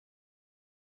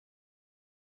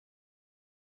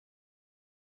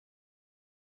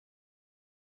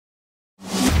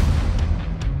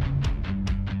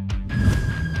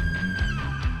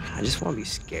I just want to be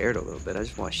scared a little bit. I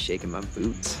just want to shake in my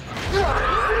boots.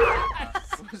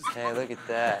 Hey, look at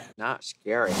that. Not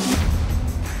scary.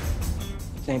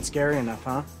 It ain't scary enough,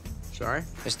 huh? Sorry?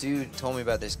 This dude told me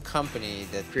about this company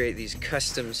that create these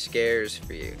custom scares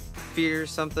for you. Fear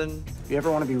something? If you ever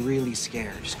want to be really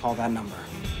scared, just call that number.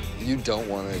 You don't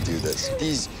want to do this.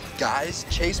 These guys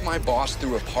chased my boss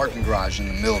through a parking garage in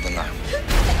the middle of the night.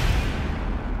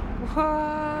 What?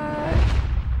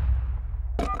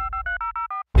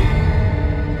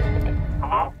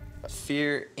 Hello?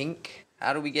 Fear Inc.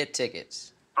 How do we get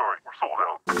tickets? Sorry, we're sold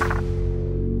out.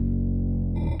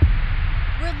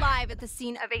 We're live at the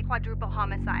scene of a quadruple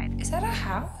homicide. Is that a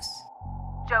house?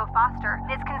 Joe Foster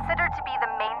is considered to be the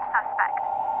main suspect.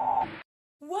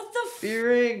 What the Fear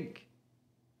Inc.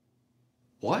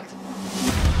 What?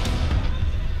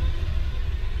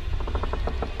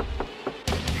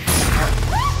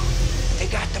 They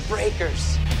got the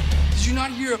breakers. Did you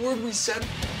not hear a word we said?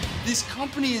 This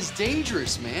company is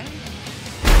dangerous, man.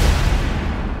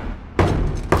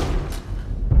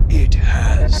 It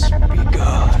has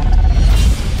begun.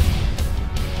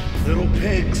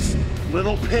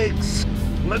 Little pigs,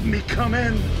 let me come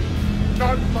in.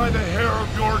 Not by the hair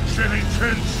of your chinny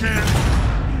chin chin.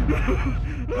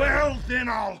 Well, then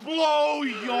I'll blow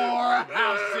your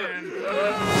house in.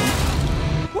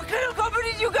 What kind of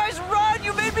company do you guys run?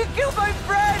 You made me kill my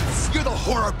friends! You're the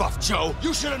horror buff, Joe.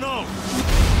 You should have known.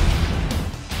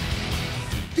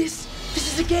 This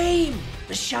is a game.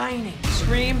 The Shining,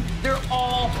 Scream, they're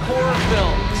all horror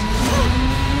films.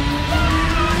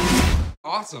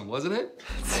 Awesome, wasn't it?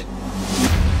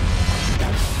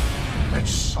 There's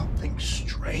something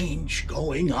strange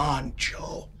going on,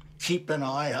 Joe. Keep an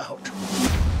eye out.